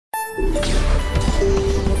Hi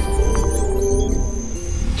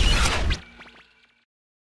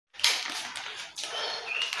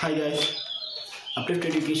guys, Uplift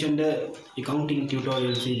Education accounting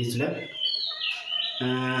tutorial series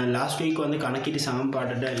last week on the Kanakiti Sam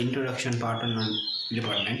part of the introduction part on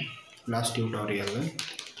department last tutorial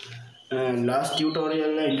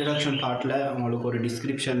introduction part la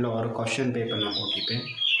description or question paper na potipen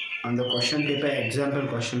on the question paper example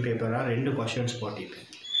question paper la rendu questions potipen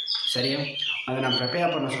சரியா அத நான் prepare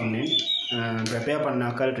பண்ண சொன்னேன் prepare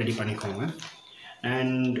பண்ணாக்கல் ready பண்ணிக்கோங்க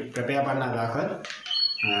and prepare பண்ணாதாக்க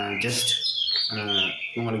just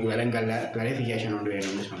உங்களுக்கு விலங்கல்ல clarification ஒன்று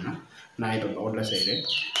வேணும்னு சொன்னால் நான் இப்போ போர்டில் செய்கிறேன்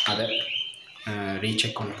அதை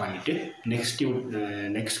ரீசெக் ஒன்று பண்ணிவிட்டு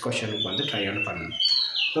நெக்ஸ்ட் கொஷனுக்கு வந்து ட்ரை ஒன்று பண்ணணும்.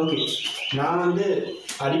 ஓகே, நான் வந்து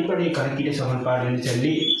அடிப்படை கணக்கீட்டு சமன்பாடுன்னு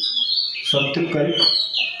சொல்லி சொத்துக்கள்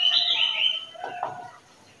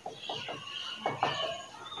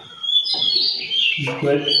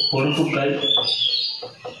பொறுப்புகள்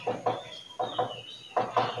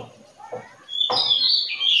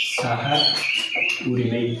சக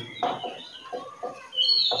உரிமை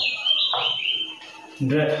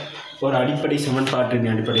என்ற ஒரு அடிப்படை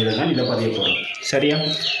சமன்பாட்டின் அடிப்படையில் தான் இதை பதிய போகிறோம். சரியா?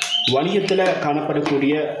 வணிகத்தில்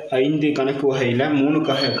காணப்படக்கூடிய 5 கணக்கு வகையில் 3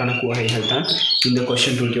 கணக்கு வகைகள் தான் இந்த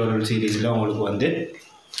கொஸ்டின் டியூட்டோரியல் சீரீஸில் உங்களுக்கு வந்து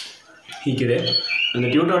இருக்குது. அந்த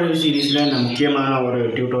டியூட்டோரியல் சீரீஸில் நான் முக்கியமான ஒரு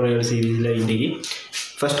டியூட்டோரியல் சீரீஸில் இன்றைக்கி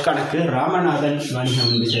ஃபஸ்ட் கணக்கு ராமநாதன்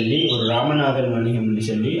வணிகம் என்று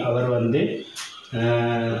சொல்லி அவர் வந்து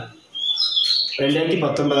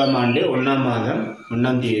 2019ஆம் ஆண்டு 1ஆம் மாதம்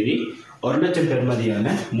 1ஆம் தேதி 1 லட்சம் பெறுமதியான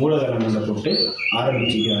மூலதனம் போட்டு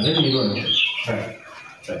ஆரம்பிச்சிருக்காரு நிறுவனம்.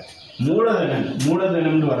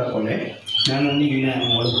 மூலதனம்னு வரப்போல நான் வந்து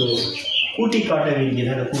உங்களுக்கு கூட்டி காட்ட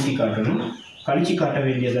வேண்டியதை கூட்டி காட்டணும், கழிச்சு காட்ட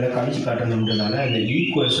வேண்டியதை கழிச்சு காட்டணுன்றதால அந்த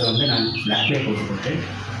ஈக்குவல்ஸை வந்து நான் பிளாக்லே போட்டு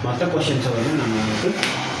மற்ற கொஷின்ஸை வந்து நான் உங்களுக்கு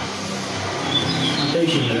மற்ற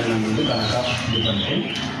விஷயங்களை நான் வந்து கரெக்டாக இது பண்ணிட்டேன்.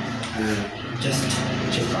 just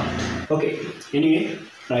check out. Okay, anyway,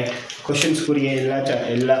 right, questions kuriya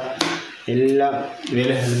எல்லா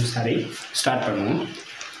வேலைகளும் சரி ஸ்டார்ட் பண்ணுவோம்.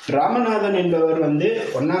 ராமநாதன் என்பவர் வந்து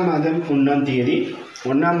 1ஆம் மாதம் 1ஆம் தேதி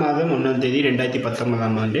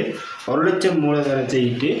 2019ஆம் ஆண்டு 1 லட்சம் மூலதனத்தை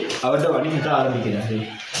இட்டு அவர்கிட்ட வணிகத்தை ஆரம்பிக்கிறாரு.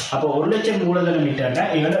 அப்போ 1 லட்சம் மூலதனம் இட்டாண்டா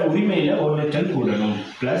எங்களோட உரிமையில் 1 லட்சம் கூடணும்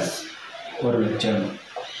ப்ளஸ் 1 லட்சம்.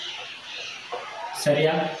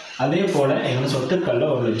 சரியா? அதே போல் எங்கள்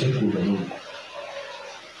சொத்துக்களில் 1 லட்சம் கூடணும்.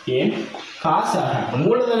 ஏன் காசாக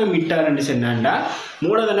மூலதனம் இட்டாருன்னு சொன்னாண்டா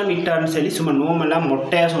மூலதனம் இட்டாருன்னு சொல்லி சும்மா நோமெல்லாம்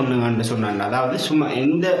மொட்டையாக சொன்னாண்டா, அதாவது சும்மா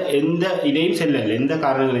எந்த இதையும் செல்லலை, எந்த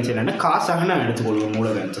காரணங்களையும் செல்லாண்டா காசாக நான் எடுத்துக்கொள்வேன்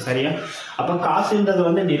மூலதனத்தை. சரியா? அப்போ காசுன்றது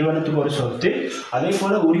வந்து நிறுவனத்துக்கு ஒரு சொத்து, அதே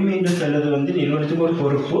போல் உரிமை என்று சொல்வது வந்து நிறுவனத்துக்கு ஒரு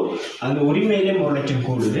பொறுப்பு. அந்த உரிமையிலே 1 லட்சம்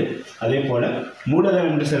கூடுது. அதே போல்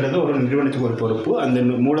மூலதனம் என்று சொல்வது ஒரு நிறுவனத்துக்கு ஒரு பொறுப்பு. அந்த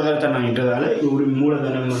மூலதனத்தை நான் இட்டதால்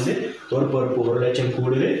மூலதனம் வந்து ஒரு பொறுப்பு 1 லட்சம்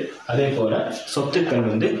கூடுது. அதே போல் சொத்துக்கள்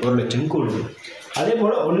வந்து 1 லட்சம் கூடுது. அதே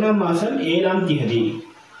போல் 1ஆம் மாதம் 7ஆம் தேதி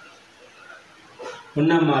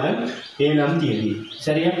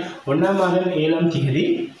சரியா? 1ஆம் மாதம் 7ஆம் தேதி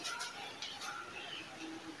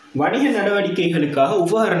வணிக நடவடிக்கைகளுக்காக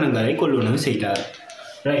உபகரணங்களை கொள்வனவு செய்தார்.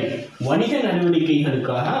 ரைட், வணிக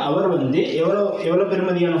நடவடிக்கைகளுக்காக அவர் வந்து எவ்வளோ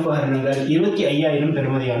பெறுமதியான உபகரணங்கள் 25,000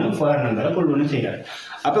 பெறுமதியான உபகரணங்களை கொள்வனவு செய்கிறார்.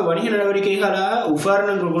 அப்போ வணிக நடவடிக்கைகளாக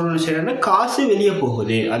உபகரணங்கள் கொள்வனவு செய்கிறாருன்னா காசு வெளியே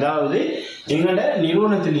போகுது, அதாவது எங்களோட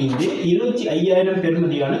நிறுவனத்திலிருந்து 25,000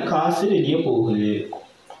 பெறுமதியான காசு வெளியே போகுது.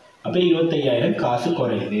 அப்போ 25,000 காசு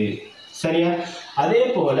குறையுது. சரியா? அதே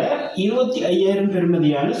போல 25,000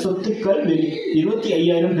 பெறுமதியான சொத்துக்கள்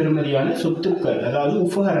 25,000 பெறுமதியான சொத்துக்கள், அதாவது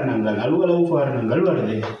உபகரணங்கள், அலுவலக உபகரணங்கள்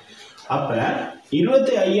வருது. அப்ப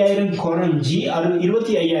 25,000 குறைஞ்சி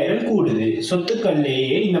 25,000 கூடுது.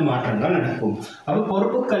 சொத்துக்கள்லேயே இந்த மாற்றங்கள் நடக்கும். அப்ப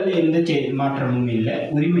பொறுப்புக்கள்ல எந்த மாற்றமும் இல்லை,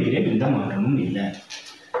 உரிமையிலே எந்த மாற்றமும் இல்லை.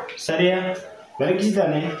 சரியா? விளக்கிச்சு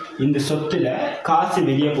தானே? இந்த சொத்துல காசு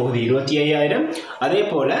வெளியே போகுது 25,000. அதே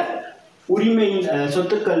போல உரிமை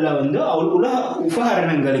சொத்துக்கள்ல வந்து உலக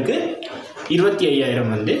உபகரணங்களுக்கு 25,000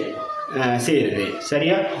 வந்து சேருது.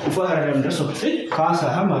 சரியா? உபகரணம்ன்ற சொத்து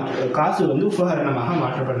காசு வந்து உபகரணமாக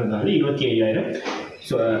மாற்றப்படுறதால 25,000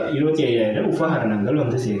 உபகரணங்கள்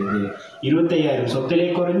வந்து சேருது. 25,000 சொத்திலே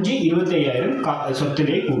குறைஞ்சி 25,000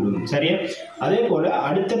 சொத்திலே கூடும். சரியா? அதே போல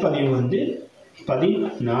அடுத்த பதிவு வந்து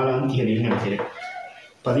 14ஆம் தேதியில் நடக்கிறேன்.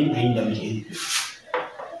 15ஆம் தேதி.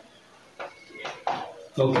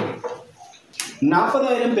 ஓகே,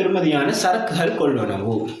 40,000 பெறுமதியான சரக்குகள்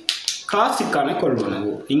கொள்வனவு, காசுக்கான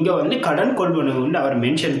கொள்வனவு. இங்கே வந்து கடன் கொள்வனவுன்னு அவர்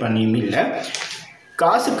மென்ஷன் பண்ணியும் இல்லை,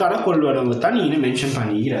 காசுக்கான கொள்வனவு தான் இன்னும் மென்ஷன்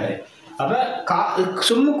பண்ணிக்கிறாரு. அப்போ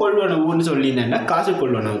சும்மா கொள்வனவுன்னு சொல்லியிருந்தேன்னா காசு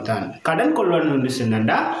கொள்வனவு தான். கடன் கொள்வனவுன்னு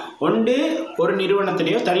சொன்னா ஒன்று ஒரு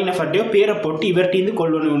நிறுவனத்திலேயோ தனிநபர்டையோ பேரை போட்டு இவர்கிட்ட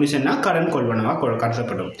கொள்வனவுன்னு சொன்னால் கடன் கொள்வனவாக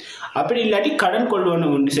கருதப்படும். அப்படி இல்லாட்டி கடன்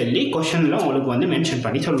கொள்வனவுன்னு சொல்லி கொஷனில் உங்களுக்கு வந்து மென்ஷன்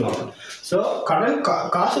பண்ணி சொல்லுவாங்க. ஸோ கடன்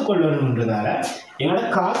காசு கொள்வனவுன்றதால எங்களோட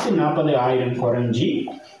காசு 40,000 குறைஞ்சி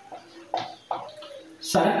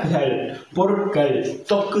சரக்குகள் பொருட்கள்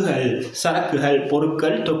தொக்குகள் சரக்குகள்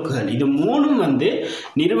பொருட்கள் தொக்குகள் இது மூணும் வந்து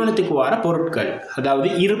நிறுவனத்துக்கு வர பொருட்கள். அதாவது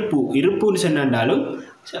இருப்புன்னு சொன்னாலும்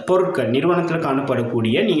பொருட்கள் நிறுவனத்தில்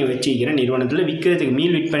காணப்படக்கூடிய நீங்கள் வச்சுக்கிற நிறுவனத்தில் விற்கிறதுக்கு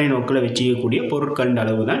மீள் விற்பனை நோக்கில் வச்சுக்கக்கூடிய பொருட்கள்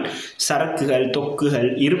அளவு தான் சரக்குகள் தொக்குகள்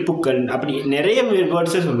இருப்புக்கள் அப்படி நிறைய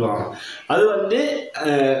வேர்ட்ஸை சொல்லுவாங்க. அது வந்து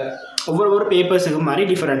ஒவ்வொரு பேப்பர்ஸுக்கு மாதிரி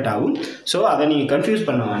டிஃப்ரெண்ட் ஆகும். ஸோ அதை நீங்கள் கன்ஃபியூஸ்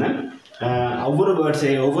பண்ணுவாங்க. ஒவ்வொரு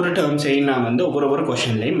வேர்ட்ஸையும் ஒவ்வொரு டேர்ம்ஸையும் நான் வந்து ஒவ்வொரு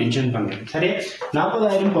கொஷன்லையும் மென்ஷன் பண்ணுறேன். சரியா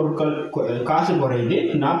 40,000 பொருட்கள் காசு குறையுது,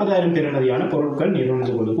 40,000 பெறுமதியான பொருட்கள்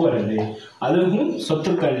நிறுவனத்துக்கு வருது. அதுவும்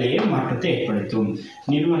சொத்துக்கள்லேயே மாற்றத்தை ஏற்படுத்தும்.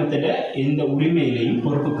 நிறுவனத்தில் எந்த உரிமையிலையும்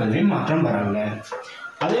பொறுப்புகள்லையும் மாற்றம் வராங்க.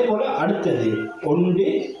 அதே போல் அடுத்தது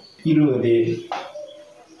 1/20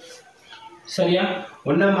 சரியா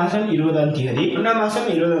 1ஆம் மாதம்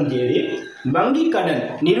 20ஆம் தேதி வங்கி கடன்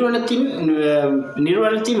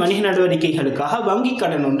நிறுவனத்தின் வணிக நடவடிக்கைகளுக்காக வங்கி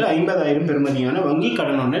கடன் ஒன்று 50,000 பெறுமதியான வங்கி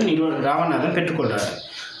கடன் ஒன்று ராமநாதன் பெற்றுக்கொண்டார்.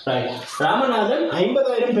 ராமநாதன்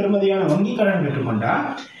 50,000 பெறுமதியான வங்கி கடன் பெற்றுக்கொண்டா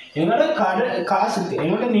எங்களோட காசுக்கு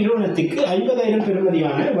எங்களோட நிறுவனத்துக்கு 50,000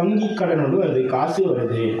 பெறுமதியான வங்கி கடன் ஒன்று வருது, காசு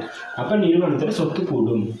வருது. அப்போ நிறுவனத்தில் சொத்து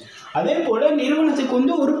கூடும். அதே போல் நிறுவனத்துக்கு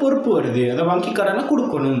வந்து ஒரு பொறுப்பு வருது, அதை வங்கி கடனை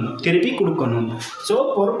கொடுக்கணும், திருப்பி கொடுக்கணும். ஸோ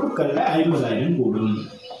பொறுப்புகளில் 50,000 கூடும்.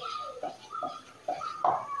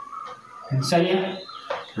 சரியா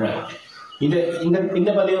ரைட். இந்த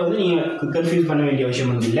பதிவை வந்து நீங்கள் கன்ஃபியூஸ் பண்ண வேண்டிய விஷயம்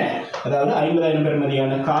ஒன்றும் இல்லை. அதாவது 50,000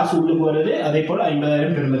 பெறுமதியான காசு உள்ளுக்கு வருது, அதே போல்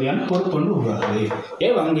 50,000 பெறுமதியான பொறுப்பு ஒன்று உருவாகுது.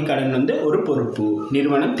 வங்கி கடன் வந்து ஒரு பொறுப்பு,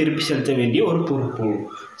 நிறுவனம் திருப்பி செலுத்த வேண்டிய ஒரு பொறுப்பு.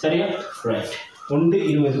 சரியா ரைட்.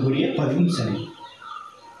 1/20 பதிவும் சரி.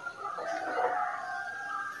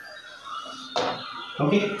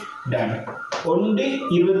 Okay done.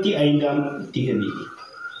 1/25ஆம் தேதி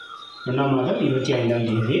 1ஆம் மாதம் 25ஆம்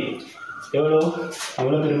தேதி எவ்வளோ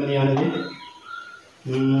பெறுமதியானது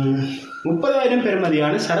 30,000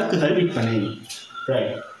 பெறுமதியான சரக்குகள் விற்பனை.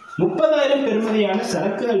 ரைட் 30,000 பெறுமதியான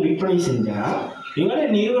சரக்குகள் விற்பனை செஞ்சால் எங்களோட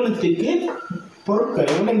நிறுவனத்துக்கு பொருட்கள்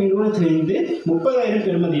எங்களோட நிறுவனத்திலிருந்து 30,000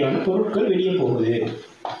 பெறுமதியான பொருட்கள் வெளியே போகுது.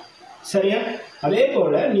 சரியா அதே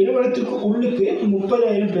போல் நிறுவனத்துக்கு உள்ளுக்கு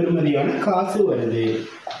 30,000 பெறுமதியான காசு வருது.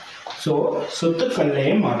 ஸோ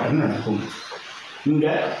சொத்துக்கள்லேயே மாற்றம் நடக்கும்.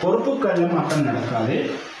 இங்கே பொறுப்புகளில் மாற்றம் நடக்காது,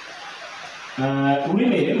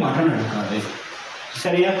 உரிமையிலே மாற்றம் நடக்காது.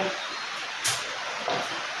 சரியா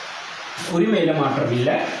உரிமையில் மாற்றம்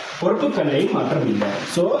இல்லை, பொறுப்புகள்லையும் மாற்றம் இல்லை.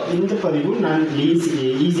 ஸோ இந்த பதிவு நான்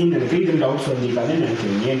ஈஸின்னு நினைக்கிறேன். இது டவுட்ஸ் வந்திருக்காதுன்னு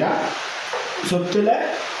நினைக்கிறேன். ஏன்னா சொத்தில்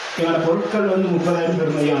எங்களோட பொருட்கள் வந்து 30,000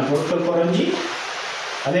 பெறுமதியான பொருட்கள் குறைஞ்சி,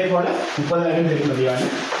 அதே போல் 30,000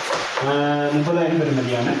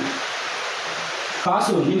 பெறுமதியான காசு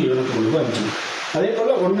வந்து நிறுவனத்துக்குள்ள வந்துச்சு. அதே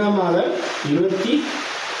போல் 1ஆம் மாதம் 29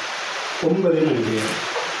 நினைக்கிறேன்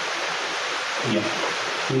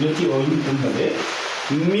 29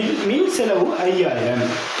 மின் செலவு 5,000.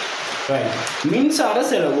 மின்சார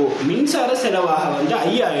செலவாக வந்து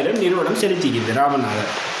 5,000 நிறுவனம் செலுத்திக்கிறது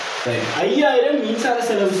ராமநாதன். 5,000 மின்சார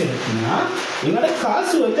செலவு செலுத்தினா எங்களோட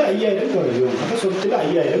காசு வந்து 5,000 குறையும். அப்போ சொத்துல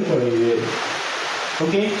 5,000 குறையுது.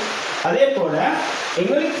 ஓகே அதே போல்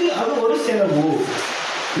எங்களுக்கு அது ஒரு செலவு,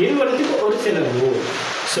 நிறுவனத்துக்கு ஒரு செலவு.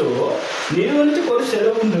 ஸோ நிறுவனத்துக்கு ஒரு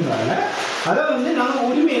செலவுன்றதால அதை வந்து நாங்கள்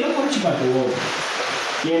உரிமையில் குறைச்சி பார்த்துவோம்.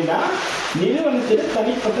 ஏன்னா நிறுவனத்தில்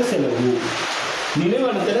தனிப்பட்ட செலவு,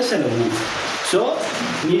 ஸோ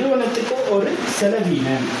நிறுவனத்துக்கு ஒரு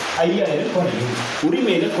செலவினம் 5,000 குறையும்,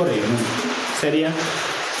 உரிமையில் குறையும். சரியா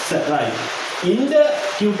ரைட். இந்த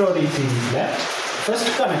டியூட்டோரியல் சீரீஸில்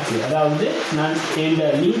ஃபர்ஸ்ட் கணக்கு, அதாவது நான் இந்த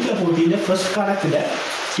லிங்க்கில் போட்டிருந்த ஃபர்ஸ்ட் கணக்கில்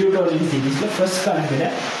டியூட்டோரியல் சீரீஸில் ஃபர்ஸ்ட் கணக்கில்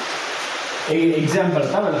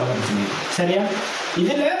எக்ஸாம்பிள் தான் விளக்கப்படுத்தினேன். சரியா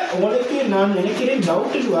இதில் உங்களுக்கு நான் நினைக்கிறேன்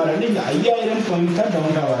டவுட்டுக்கு வரணும், இந்த 5,000 பாயிண்ட் தான்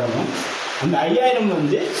டவுட்டாக வரணும். அந்த 5,000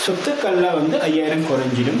 வந்து சொத்துக்களில் வந்து 5,000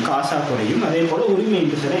 குறைஞ்சிடும், காசாக குறையும். அதே போல் உரிமை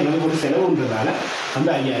என்று சொல்ல எனக்கு ஒரு செலவுன்றதால அந்த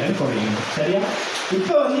 5,000 குறையும். சரியா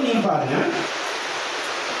இப்போ வந்து நீங்கள் பாருங்கள்,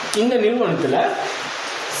 இந்த நிறுவனத்தில்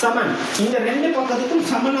சமன், இந்த 2 பக்கத்துக்கும்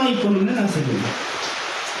சமனாயிக்கணும்னு நான் சொல்லுவேன்.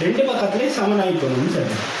 2 பக்கத்துலேயும் சமனாயிக்கணும்னு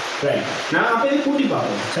சொல்லுவேன். ரைட் நான் அப்போ இது கூட்டி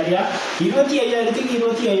பார்ப்போம். சரியா 25,000க்கு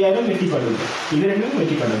 25,000 வெட்டிப்படும், இது ரெண்டும்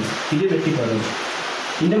வெட்டிப்படும், இது வெட்டிப்படும்.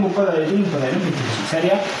 இந்த 30,000க்கு 30,000 வெட்டிடுச்சு.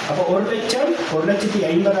 சரியா அப்போ 1,00,000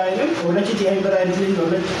 1,50,000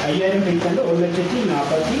 1,50,000 5,000 வெட்டிட்டு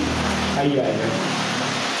 1,45,000.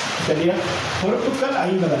 சரியா? பொறுப்புகள்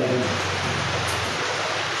 50,000.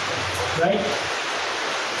 ரைட்.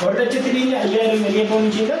 1,00,000 5,000 வெளியே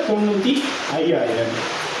போனுச்சுன்னா 95,000.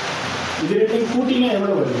 இது ரெண்டையும் கூட்டினா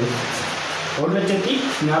எவ்வளோ வருது?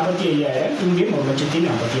 1,45,000. இங்கேயும்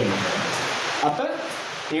 1,45,000. அப்போ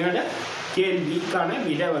எங்களோட கேள்விக்கான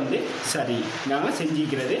விடை வந்து சரி. நாங்கள்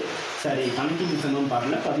செஞ்சுக்கிறது சரி. கணக்கின் சமம்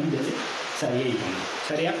பாருங்க 15 சரியாக இருக்கணும்.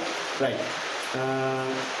 சரியா? ரைட்.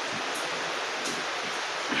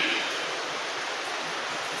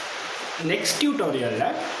 நெக்ஸ்ட்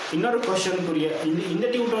டியூட்டோரியலில் இன்னொரு கொஷனுக்குரிய இந்த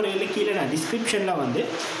டியூட்டோரியலில் கீழே நான் டிஸ்கிரிப்ஷனில் வந்து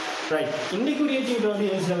ரைட் இன்றைக்குரிய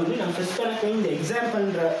டியூட்டோரியல்ஸில் வந்து நான் ஃபஸ்ட் கணக்கு இந்த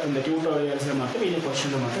எக்ஸாம்பிள்ன்ற இந்த டியூட்டோரியல்ஸில் மட்டும் இந்த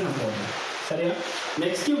கொஷனில் மட்டும் நான் போடுறேன். சரியா?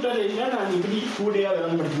 நெக்ஸ்ட் டியூட்டோரியலில் நான் இப்படி கூடையாக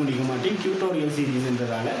விளம்பரப்படுத்த முடிக்க மாட்டேன். டியூட்டோரியல்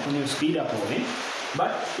சீரீஸ்ன்றதால கொஞ்சம் ஸ்பீடாக போவேன்.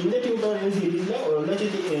 பட் இந்த டியூட்டோரியல் சீரீஸில் ஒரு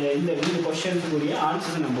 1,00,000 இந்த கொஷனுக்குரிய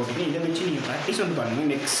ஆன்சர்ஸை நான் போட்டுருக்கேன். இதை வச்சு நீங்கள் ப்ராக்டிஸ் வந்து பண்ணுங்கள்.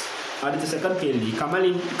 நெக்ஸ்ட் அடுத்த செகண்ட் கேள்வி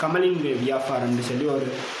கமலின் வியாபாரம்னு சொல்லி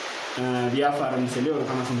ஒரு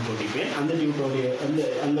கணக்கு போட்டிருப்பேன். அந்த டியூட்டோரியல்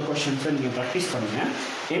அந்த கொஷன்ஸை நீங்கள் ப்ராக்டிஸ் பண்ணுங்கள்.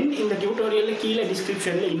 இந்த டியூட்டோரியலில் கீழே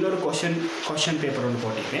டிஸ்கிரிப்ஷனில் இன்னொரு கொஷன் பேப்பர் ஒன்று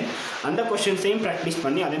போட்டிருப்பேன். அந்த கொஷன்ஸையும் ப்ராக்டிஸ்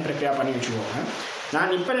பண்ணி அதையும் ப்ரிப்பேர் பண்ணி வச்சுக்கோங்க.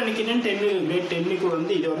 நான் இப்போ நினைக்கிறேன் கிரேட் 10க்கு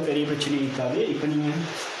வந்து இது ஒரு பெரிய பிரச்சனை இருக்காது. இப்போ நீங்கள்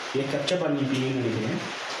இதை கச்சப் பண்ணிப்பீங்கன்னு நினைக்கிறேன்.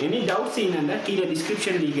 எனி டவுட்ஸ் என்னென்னா கீழே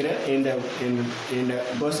டிஸ்கிரிப்ஷனில் இருக்கிற இந்த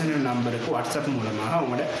பர்சனல் நம்பருக்கு வாட்ஸ்அப் மூலமாக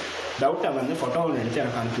அவங்களோட டவுட்டை வந்து ஃபோட்டோவை எடுத்து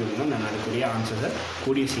எனக்கு அனுப்பி விடுங்க. நான் அதுக்குரிய ஆன்சர்ஸை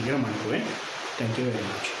கூடிய சீக்கிரம் அனுப்புவேன். Thank you very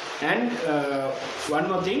much. And one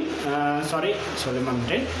more thing, sorry சொல்ல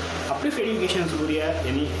மாட்டேன். அப்லிஃப்ட் எஜுகேஷன்ஸுக்குரிய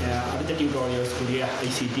அடுத்த டியூட்டோரியல்ஸ்க்குரிய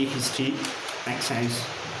ICT history maths science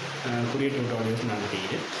குரிய tutorials நான்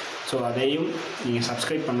நடத்திக்கிட்டு ஸோ அதையும் நீங்கள்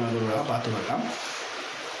சப்ஸ்கிரைப் பண்ணுவதோட பார்த்து வரலாம்.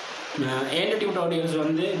 எந்த டியூட்டோரியல்ஸ்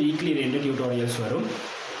வந்து வீக்லி 2 டியூட்டோரியல்ஸ் வரும்.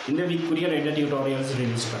 இந்த வீக்குரிய 2 டியூட்டோரியல்ஸ்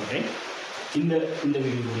ரிலீஸ் பண்ணுறேன். இந்த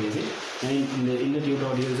வீடியோக்குரியது இந்த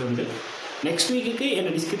டியூட்டோரியல்ஸ் உண்டு. நெக்ஸ்ட் வீக்குக்கு என்ன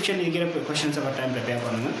டிஸ்கிரிப்ஷன் இருக்கிற கொஷின்ஸை டைம் ப்ரிப்பேர்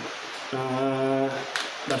பண்ணுங்கள்.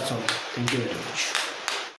 That's all. Thank you very much.